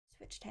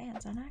switched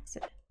hands on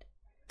accident.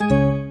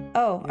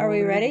 Oh, are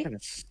we ready?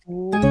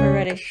 We're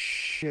ready.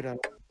 Shit out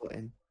of the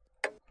button.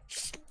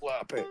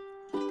 Slap it.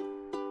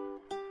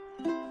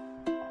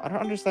 I don't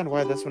understand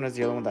why this one is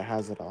the only one that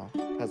has it all.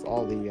 Has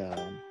all the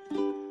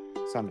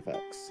sound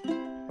effects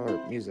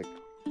or music.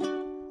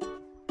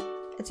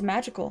 It's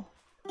magical.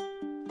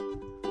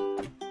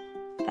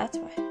 That's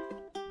why.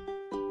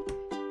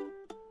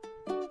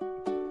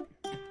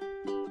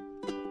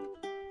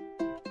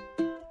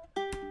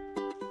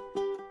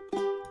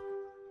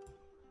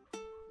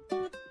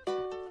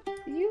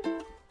 You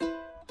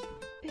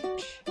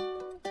bitch.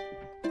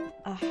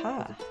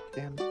 Aha.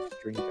 Damn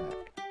string back.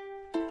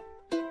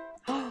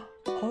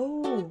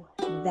 Oh,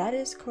 that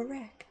is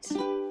correct.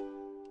 Damn.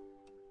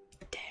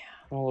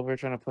 I'm all over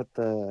trying to put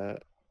the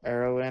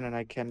arrow in, and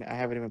I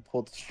haven't even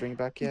pulled the string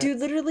back yet. Dude,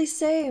 literally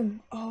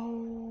same.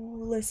 Oh,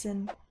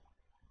 listen.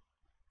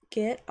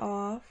 Get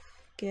off.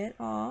 Get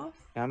off.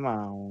 Come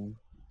on.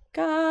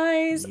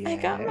 Guys, Yes. I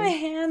got my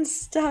hands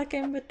stuck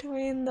in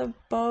between the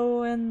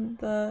bow and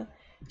the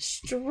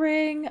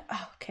string.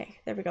 Oh, okay,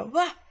 there we go.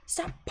 Ah,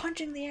 stop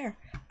punching the air.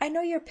 I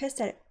know you're pissed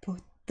at it.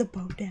 Put the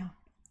bow down.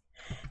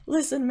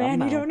 Listen,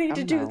 man, you don't need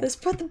to do this.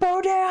 Put the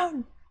bow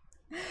down.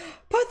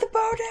 Put the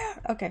bow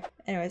down. Okay,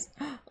 anyways.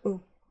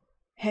 Ooh.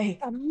 Hey.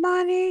 The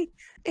money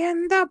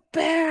in the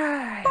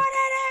bag. Put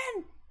it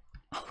in.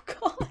 Oh,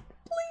 God.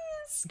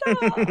 Please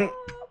stop.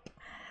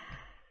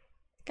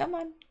 Come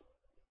on.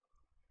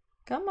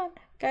 Come on.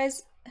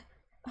 Guys,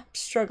 I'm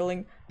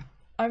struggling.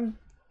 I'm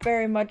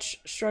very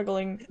much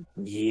struggling.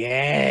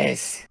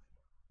 Yes.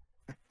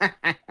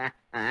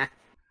 I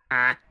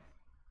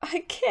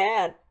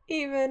can't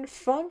even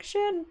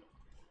function.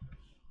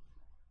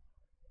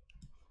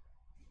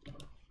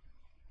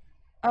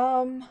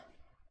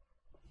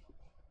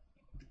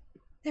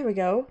 There we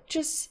go.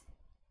 Just...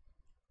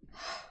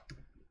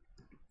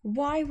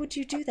 Why would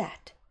you do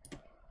that?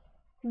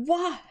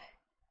 Why?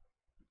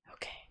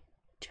 Okay.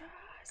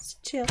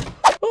 Just chill.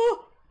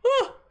 Oh!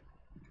 Oh!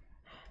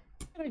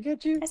 Did I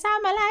get you? I saw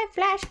my life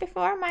flash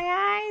before my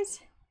eyes.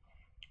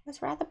 It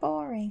was rather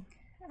boring.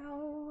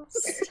 Oh.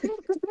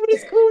 What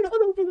is going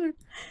on over there?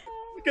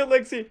 Look at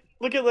Lexi.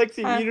 Look at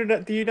Lexi.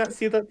 Do you not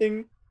see that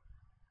thing?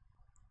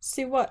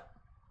 See what?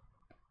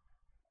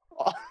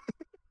 Oh,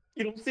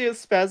 you don't see it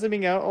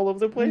spasming out all over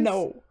the place?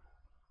 No.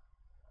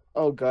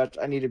 Oh gosh,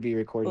 I need to be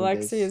recording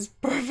Lexi this. is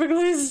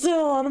perfectly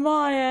still on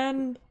my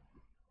end.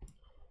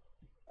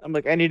 I'm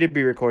like, I need to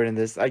be recording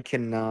this. I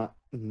cannot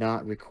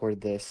not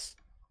record this.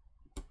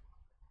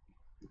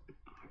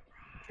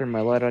 Turn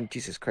my light on.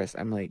 Jesus Christ,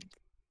 I'm like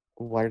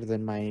wider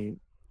than my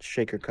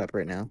shaker cup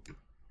right now.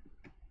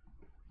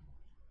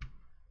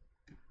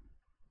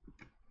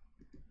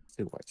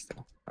 Too white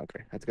still.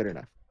 Okay, that's good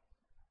enough.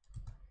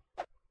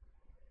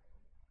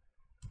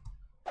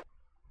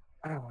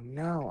 Oh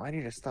no, I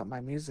need to stop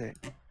my music.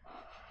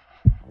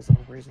 That was the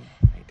whole reason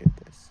I did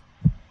this.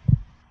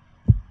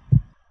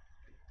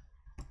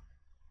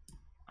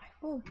 I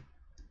will.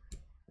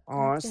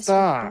 Oh, it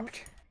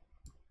stopped.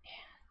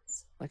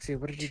 Lexi,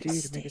 what did you do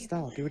to make it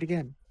stop? Do it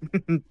again. I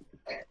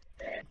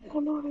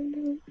don't know what I'm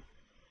doing.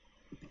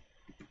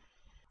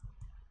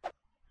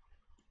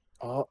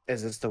 Oh,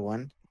 is this the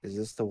one? Is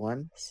this the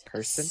one?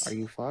 Kirsten, are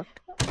you fucked?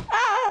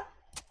 Ah!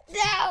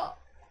 No!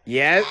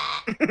 Yes!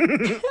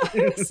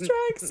 I was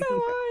trying so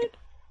hard.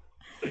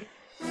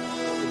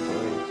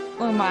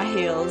 Look at my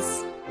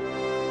heels.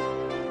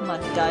 My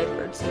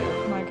diaper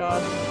too. My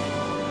god.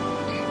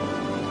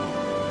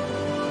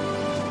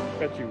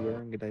 Got you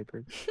wearing a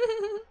diaper.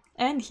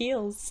 And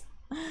heels.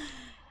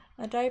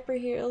 A diaper,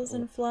 heels,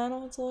 and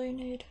flannel, that's all you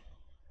need.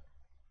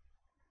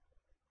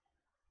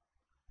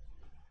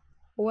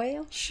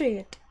 Well,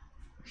 shit.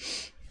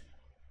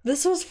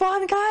 This was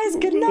fun, guys.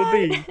 Good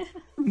night.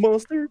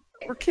 Mustard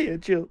or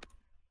ketchup?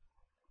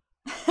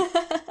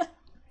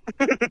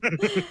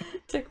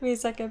 Took me a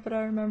second, but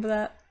I remember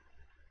that.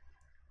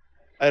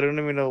 I don't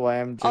even know why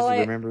I'm just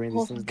remembering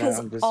these things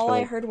now. Because all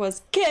I heard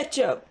was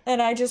ketchup,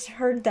 and I just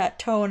heard that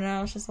tone, and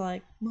I was just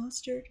like,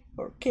 mustard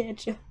or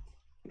ketchup.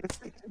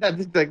 That's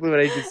exactly what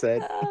I just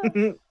said.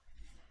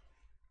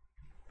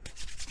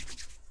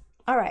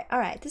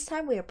 Alright. This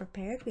time we are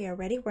prepared. We are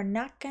ready. We're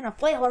not gonna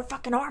flail our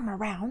fucking arm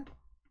around.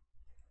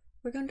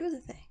 We're gonna do the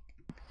thing.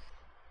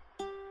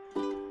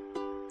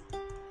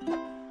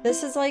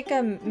 This is like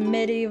a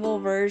medieval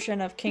version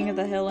of King of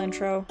the Hill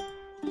intro.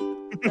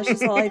 That's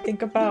just all I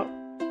think about.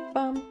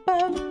 Bum,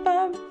 bum,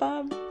 bum,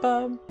 bum,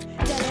 bum.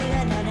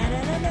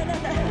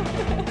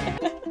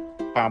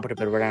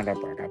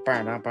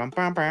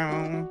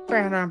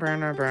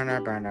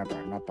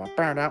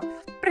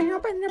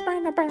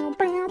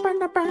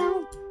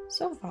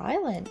 So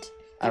violent.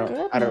 I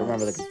don't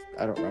remember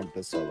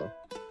the solo.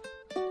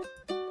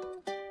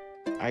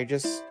 I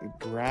just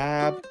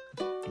grab.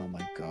 Oh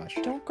my gosh!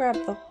 Don't grab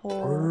the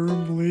whole.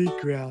 Firmly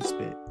grasp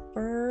it.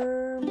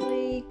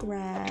 Firmly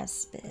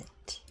grasp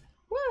it.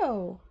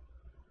 Whoa.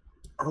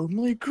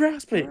 Firmly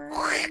grasp it.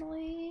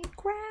 Firmly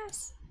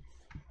grasp.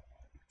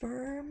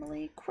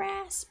 Firmly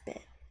grasp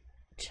it.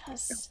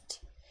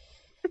 Just.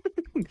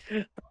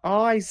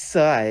 I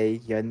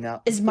say, you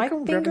know. Is Look my how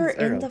I'm grabbing finger this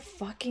in arrow. the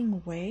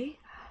fucking way?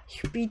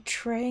 You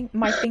betraying.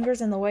 My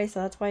finger's in the way,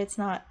 so that's why it's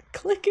not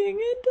clicking into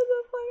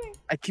the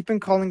fucking. I keep on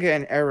calling it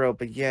an arrow,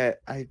 but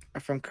yet,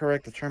 if I'm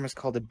correct, the term is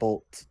called a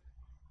bolt.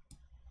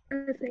 I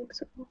think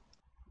so.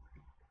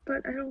 But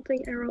I don't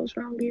think arrow's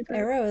wrong either.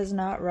 Arrow is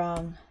not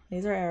wrong.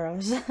 These are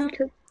arrows.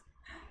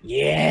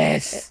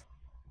 Yes!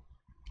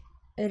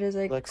 It is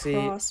a Lexi,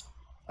 cross.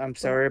 I'm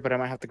sorry, but I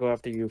might have to go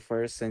after you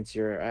first since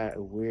you're at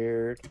a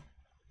weird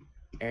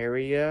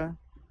area.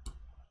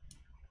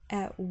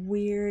 At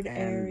weird And-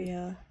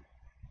 area.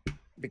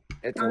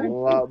 It's a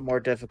lot more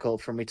difficult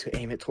for me to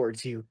aim it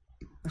towards you.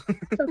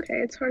 It's okay,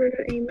 it's harder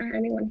to aim at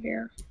anyone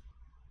here.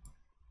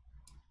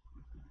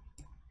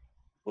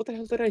 What the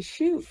hell did I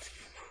shoot?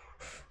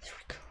 There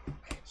we go.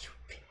 You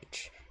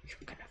bitch. You're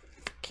gonna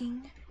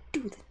fucking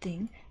do the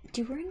thing that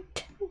you were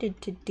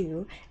intended to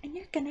do, and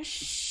you're gonna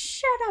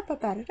shut up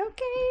about it,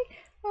 okay?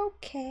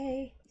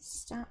 Okay.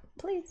 Stop.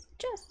 Please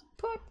just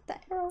put the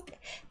arrow.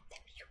 There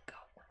you go,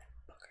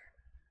 motherfucker.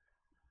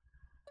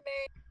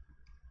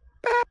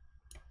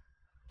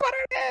 Put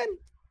it in!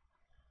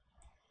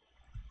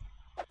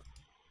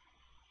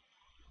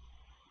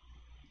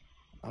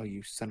 Oh,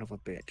 you son of a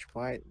bitch.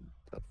 Why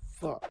the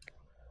fuck?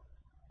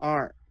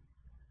 Aren't.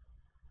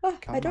 Oh,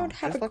 Come I don't on,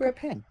 have just a like grip. a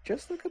pen.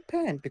 Just like a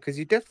pen. Because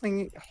you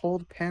definitely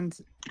hold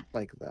pens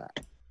like that.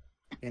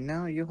 You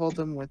know, you hold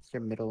them with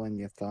your middle and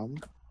your thumb,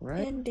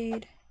 right?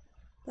 Indeed.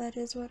 That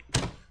is what.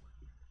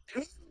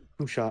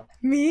 Who shot?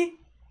 Me?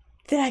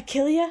 Did I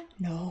kill you?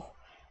 No.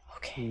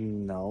 Okay.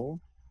 No.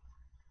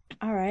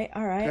 Alright,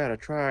 alright. Gotta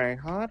try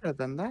harder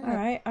than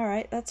that.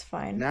 Alright, that's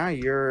fine. Now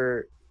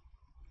you're.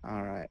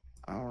 Alright.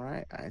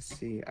 I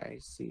see.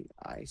 Is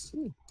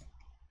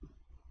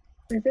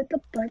it the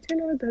button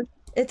or the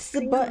It's the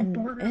thing on button.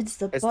 bottom? It's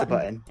the It's button. the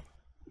button.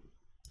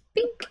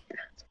 Bink!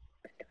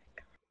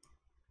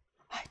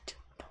 I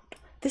don't.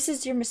 This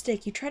is your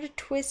mistake. You try to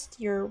twist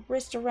your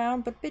wrist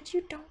around, but bitch,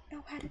 you don't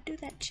know how to do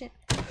that shit.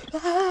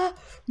 Ah!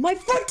 My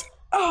foot!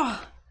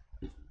 Ah!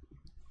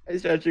 I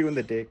shot you in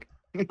the dick.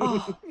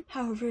 Oh,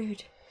 how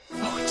rude.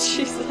 Oh,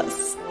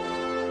 Jesus.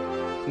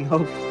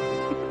 No.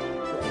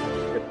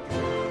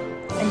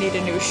 I need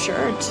a new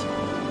shirt.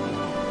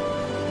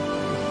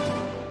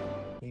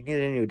 You need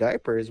a new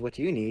diaper is what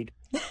you need.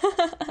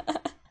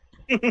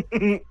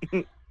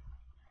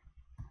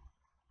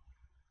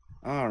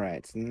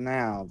 Alright,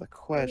 now the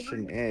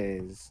question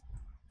is...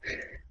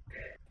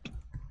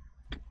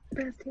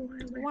 Bestie,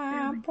 why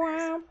am I Wow,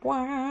 failing?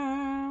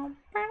 wow,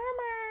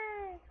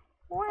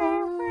 wow.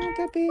 Want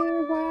to be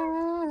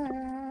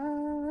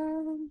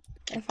wild.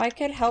 If I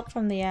could help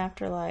from the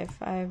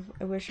afterlife, I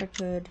wish I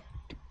could.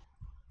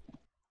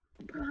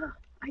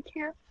 I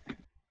can't.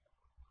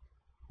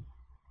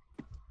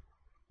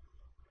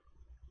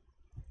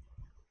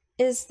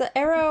 Is the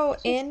arrow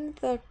in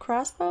the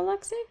crossbow,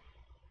 Lexi?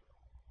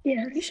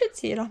 Yes. You should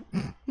see it on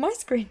my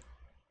screen.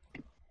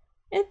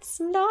 It's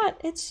not.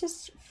 It's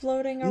just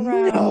floating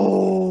around.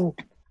 No!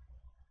 You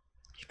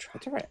try.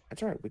 That's alright.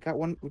 That's alright. We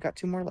got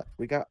two more left.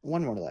 We got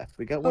one more left.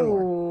 We got one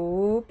more.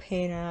 Oh,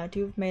 Peanut,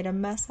 you've made a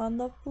mess on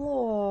the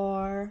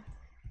floor.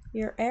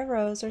 Your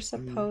arrows are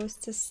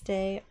supposed to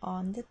stay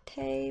on the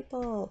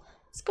table.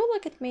 Let's go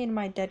look at me and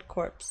my dead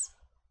corpse.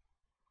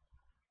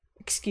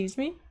 Excuse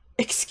me?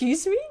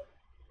 Excuse me?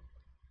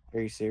 Are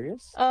you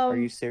serious? Are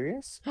you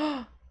serious?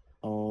 That's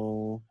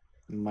Oh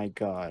my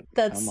god.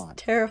 Come on.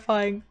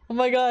 terrifying. Oh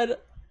my god.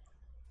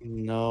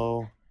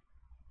 No.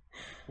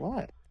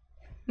 What?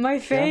 My Get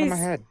out of face. my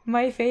head.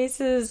 My face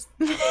is.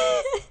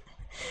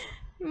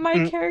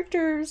 My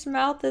character's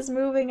mouth is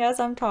moving as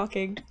I'm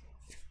talking.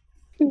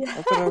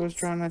 That's what I was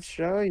trying to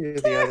show you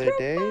the other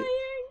day. Terrifying.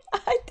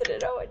 I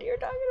didn't know what you were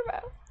talking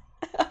about.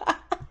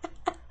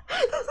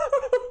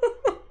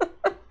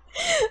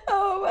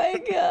 Oh my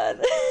god.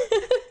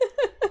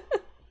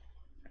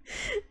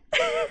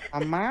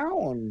 Come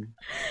on.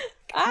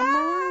 Come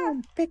Ah!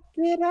 on. Pick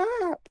it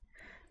up.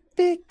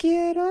 Pick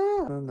it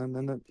up.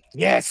 No.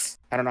 Yes!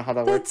 I don't know how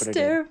that worked, That's but it did.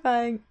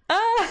 terrifying.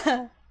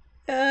 Ah!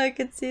 I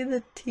can see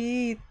the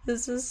teeth.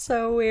 This is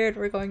so weird.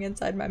 We're going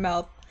inside my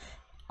mouth.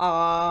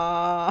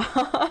 Ah!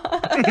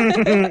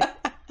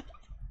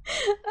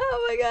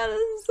 Oh my god,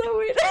 this is so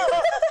weird.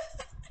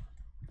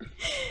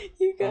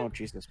 You Oh, got.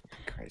 Jesus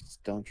fucking Christ.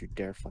 Don't you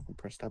dare fucking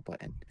press that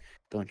button.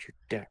 Don't you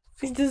dare.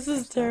 This is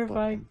press that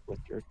terrifying. button with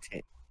your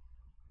tit.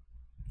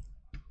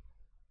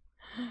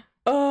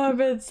 Oh, I'm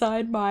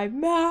inside my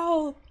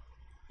mouth.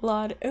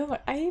 Lord, oh,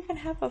 I even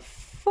have a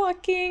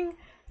fucking.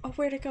 Oh,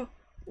 where'd it go?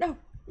 No.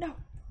 I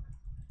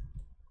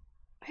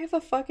have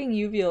a fucking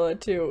uvula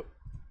too.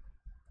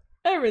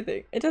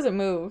 Everything. It doesn't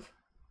move.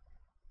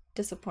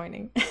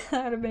 Disappointing.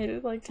 That would have made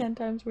it like 10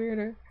 times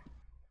weirder.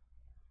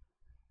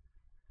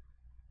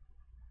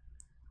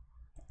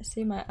 I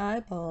see my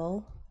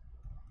eyeball.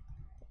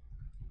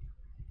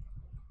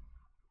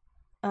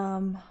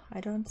 I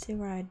don't see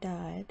where I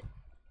died.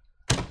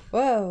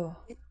 Whoa!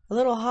 A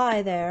little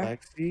high there.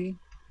 Lexi,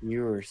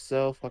 you are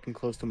so fucking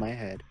close to my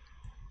head.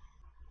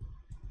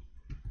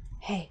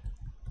 Hey,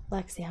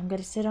 Lexi, I'm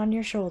gonna sit on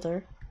your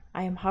shoulder.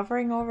 I am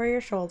hovering over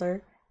your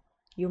shoulder.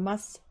 You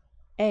must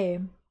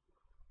aim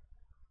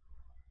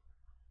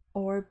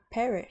or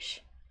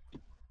perish.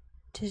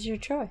 'Tis your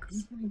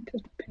choice.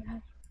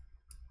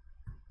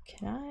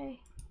 Can I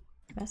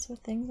mess with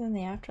things in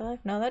the afterlife?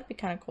 No, that'd be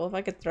kind of cool if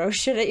I could throw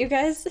shit at you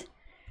guys.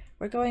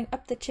 We're going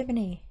up the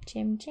chimney.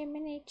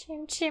 Chimney,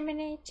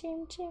 chimney.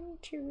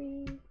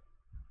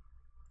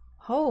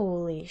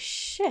 Holy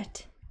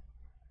shit.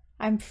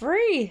 I'm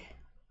free.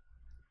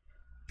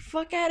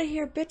 Fuck out of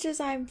here,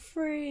 bitches. I'm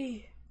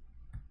free.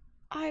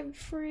 I'm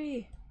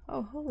free.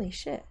 Oh, holy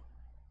shit.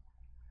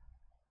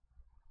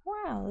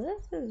 Wow,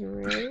 this is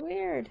really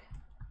weird.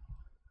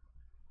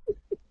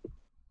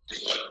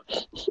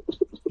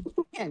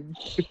 You can't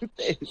do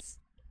this.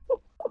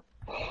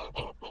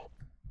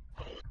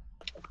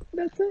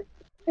 That's it.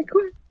 I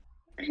quit.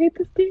 I hate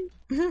this game.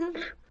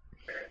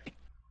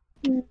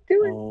 Do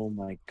it. Oh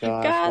my You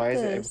gosh, got why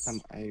is it every this.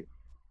 time I...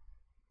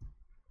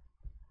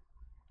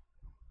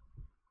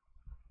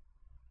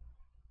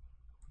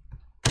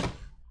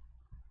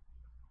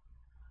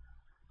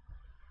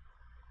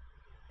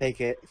 Take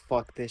it.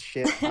 Fuck this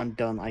shit. I'm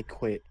done. I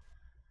quit.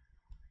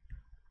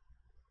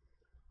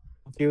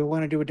 Do you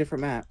want to do a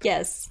different map?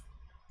 Yes.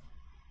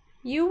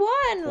 You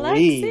won,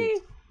 Please. Lexi.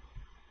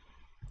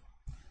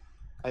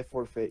 I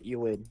forfeit. You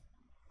win.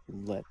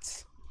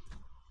 Let's.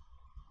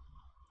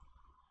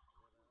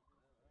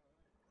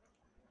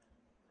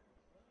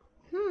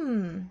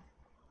 Hmm.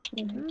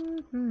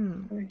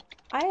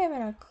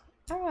 I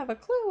don't have a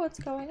clue what's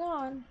going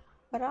on,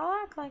 but I'll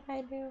act like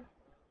I do.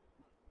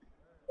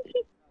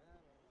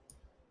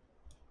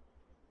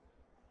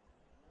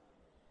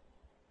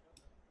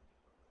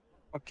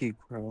 Fuck you,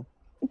 bro.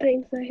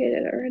 Thanks, I hate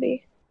it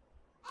already.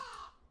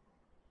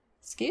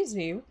 Excuse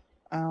me.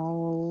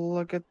 Oh,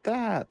 look at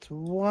that.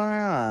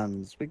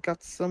 Worms. We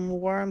got some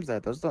worms there.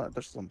 There's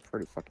some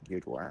pretty fucking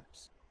huge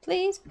worms.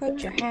 Please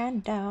put your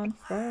hand down,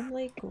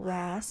 firmly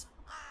grasp.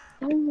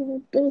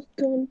 Oh, those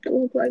don't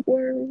look like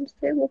worms.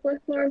 They look like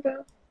larvae.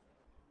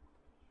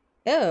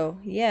 Oh,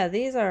 yeah,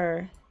 these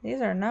are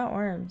not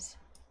worms.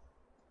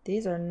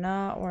 These are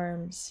not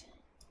worms.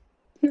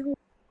 No.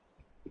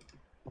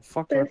 The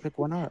fuck do I pick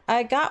one up?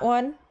 I got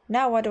one.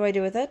 Now what do I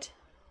do with it?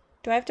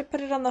 Do I have to put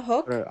it on the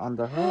hook? Put it on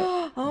the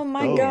hook. Oh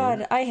my Go.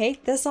 god, I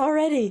hate this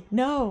already.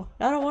 No,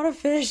 I don't want to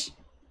fish.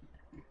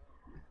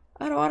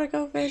 I don't want to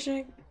go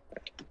fishing.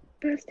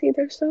 Bestie,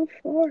 they're so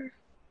far.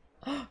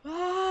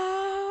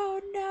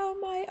 Oh no,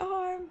 my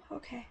arm.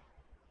 Okay.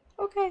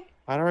 Okay.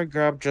 How do I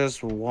grab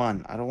just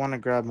one? I don't want to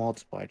grab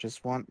multiple. I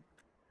just want...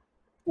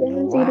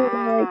 One's eating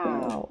my leg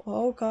now. Wow.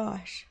 Oh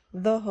gosh.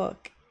 The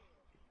hook.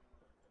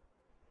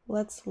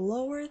 Let's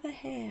lower the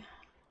hand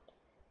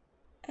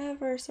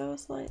ever so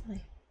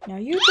slightly. Now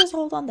you just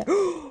hold on there.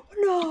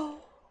 No.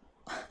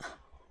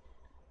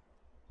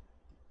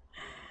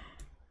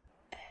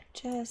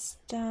 Just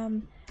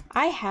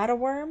I had a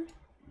worm.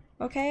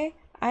 Okay?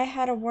 I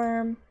had a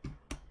worm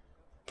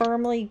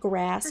firmly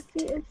grasped.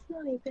 Bestie, it's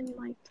not even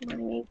like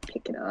letting me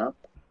pick it up.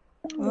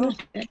 Oh,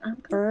 I'm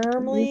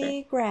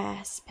firmly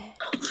grasp it.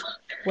 Guys,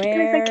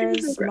 I can't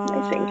even Where's grab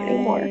my thing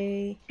anymore.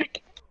 my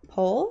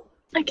pole?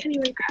 I can't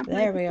even grab my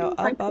There we go.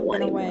 my Up pole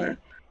and anymore. away.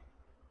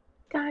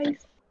 Guys,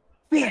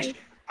 Fish!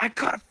 I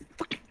caught a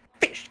fucking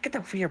fish! Get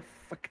over here,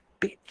 fucking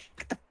bitch!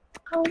 Get the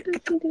how did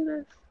you do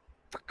this?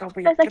 fuck over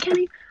here! Guys, I Get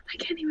the-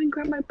 can't even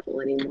grab my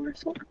pole anymore.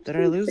 So I'm just Did I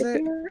gonna lose sit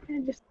it? here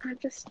and I'm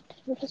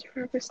just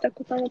forever stuck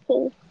without a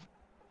pole.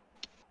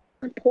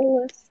 I'm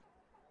poleless.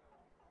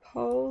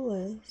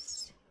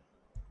 Polus.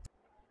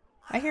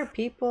 I hear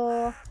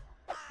people.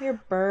 I hear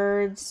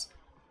birds.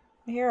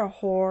 I hear a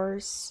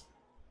horse.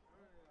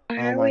 Why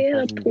Oh are my we in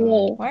a fucking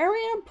pool? Why are we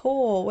in a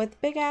pool with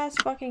big ass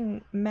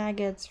fucking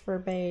maggots for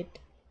bait?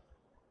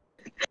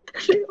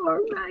 They are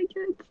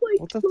maggots. Like,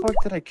 What the fuck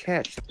did I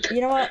catch?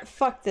 You know what?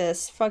 Fuck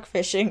this. Fuck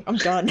fishing. I'm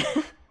done.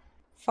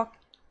 Fuck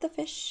the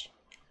fish.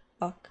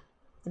 Fuck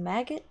the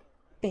maggot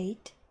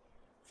bait.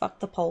 Fuck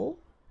the pole.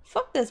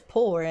 Fuck this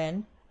pool we're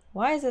in.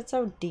 Why is it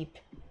so deep?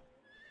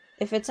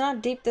 If it's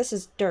not deep, this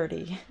is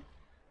dirty.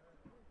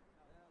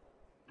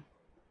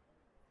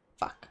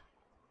 Fuck.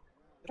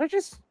 Did I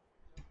just...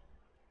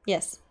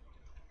 Yes.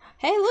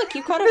 Hey, look,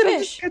 you caught a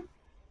fish.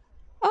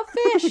 A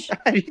fish.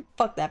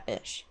 Fuck that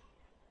fish.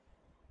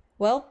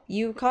 Well,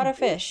 you caught a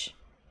fish.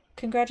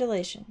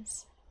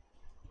 Congratulations.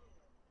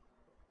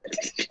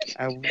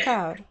 I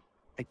Proud.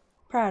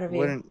 Proud of you.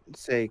 wouldn't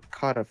say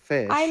caught a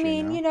fish, I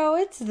mean, you know?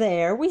 it's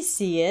there. We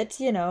see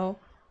it,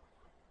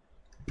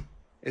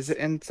 Is it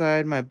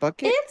inside my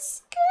bucket?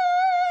 It's good.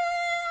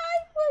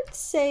 I would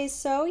say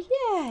so.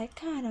 Yeah, it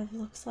kind of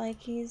looks like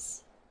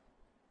he's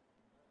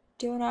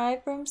doing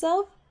alright for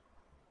himself.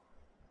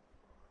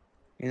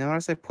 You know what I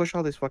say? Push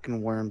all these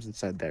fucking worms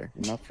inside there.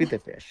 You know, feed the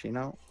fish, you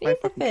know? Why Feed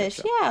the fucking catch fish.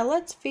 up? Yeah,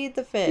 let's feed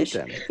the fish.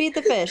 them. Feed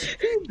the fish.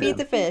 Feed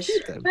the fish.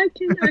 Feed them. I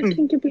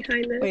can get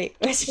behind this. Wait,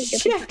 I can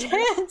get shift behind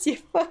that. hands, you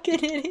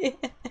fucking idiot.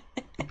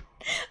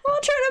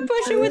 I'll try to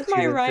push it with See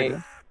my this right.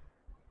 little-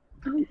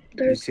 Oh, You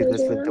there's see this those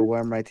little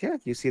ones. worm right here?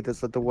 You see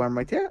this little worm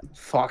right here?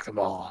 Fuck them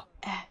all.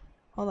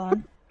 Hold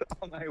on.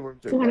 All my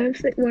worms are What dead.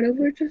 if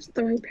we're just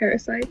throwing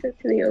parasites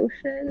into the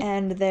ocean?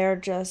 And they're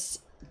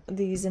just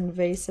these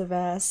invasive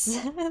ass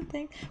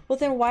things. Well,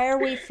 then why are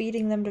we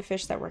feeding them to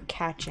fish that we're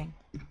catching?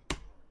 You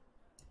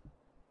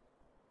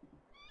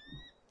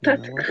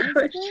That's know a what good I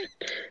question.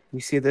 think? You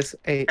see this?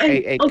 Hey,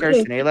 And okay,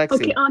 Kirsten, hey, Lexi.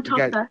 okay, on top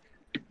of that.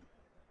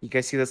 You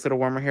guys see this little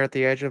worm right here at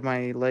the edge of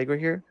my leg right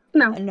here?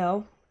 No.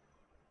 No.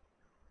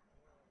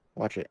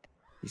 Watch it.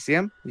 You see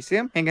him? You see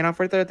him hanging off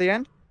right there at the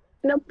end?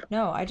 Nope.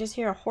 No, I just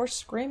hear a horse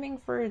screaming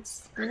for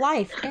its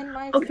life in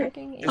my Okay,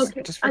 fucking ear.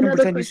 okay. Just freaking Another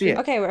pretend you see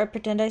question. it. Okay, I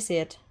pretend I see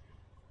it.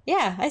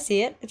 Yeah, I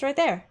see it. It's right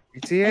there.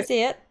 You see I it?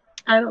 see it.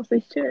 I don't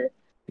see shit.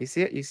 You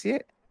see it? You see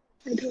it?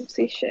 I don't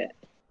see shit.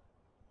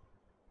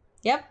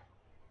 Yep.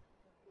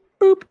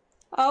 Boop.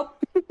 Oh.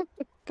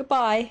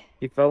 Goodbye.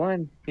 He fell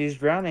in. He's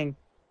drowning.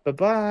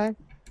 Bye-bye.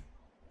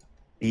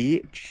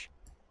 Beach.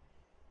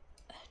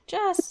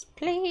 Just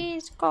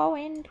please go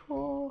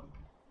into.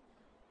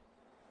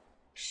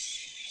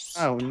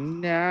 Oh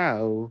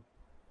no.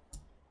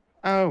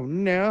 Oh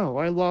no,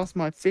 I lost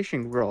my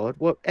fishing rod.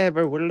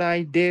 Whatever will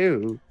I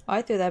do?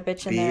 I threw that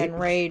bitch in there in Bitch.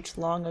 rage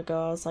long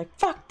ago. I was like,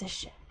 fuck this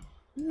shit.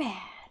 Mad.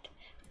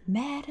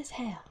 Mad as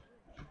hell.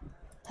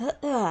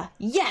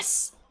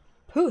 Yes!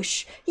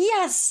 Push.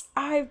 Yes!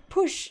 I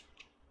push.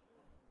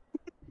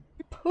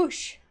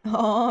 Push.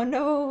 Oh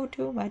no,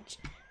 too much.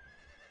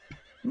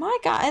 My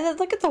god, and then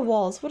look at the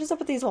walls. What is up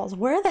with these walls?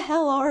 Where the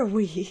hell are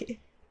we?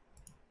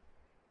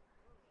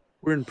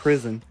 We're in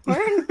prison.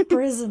 We're in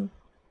prison.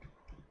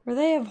 Where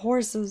they have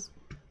horses.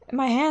 And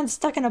my hand's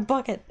stuck in a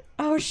bucket.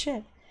 Oh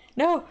shit.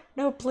 No,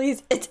 no,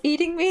 please. It's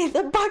eating me.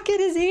 The bucket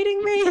is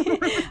eating me.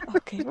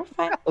 Okay, we're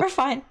fine. We're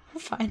fine. We're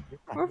fine.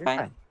 We're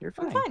fine. You're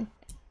We're fine. fine.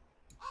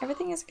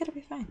 Everything is gonna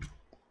be fine.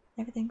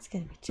 Everything's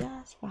gonna be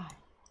just fine.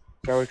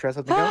 Shall we try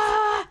something else?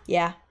 Ah!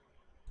 Yeah.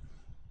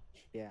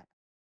 Yeah.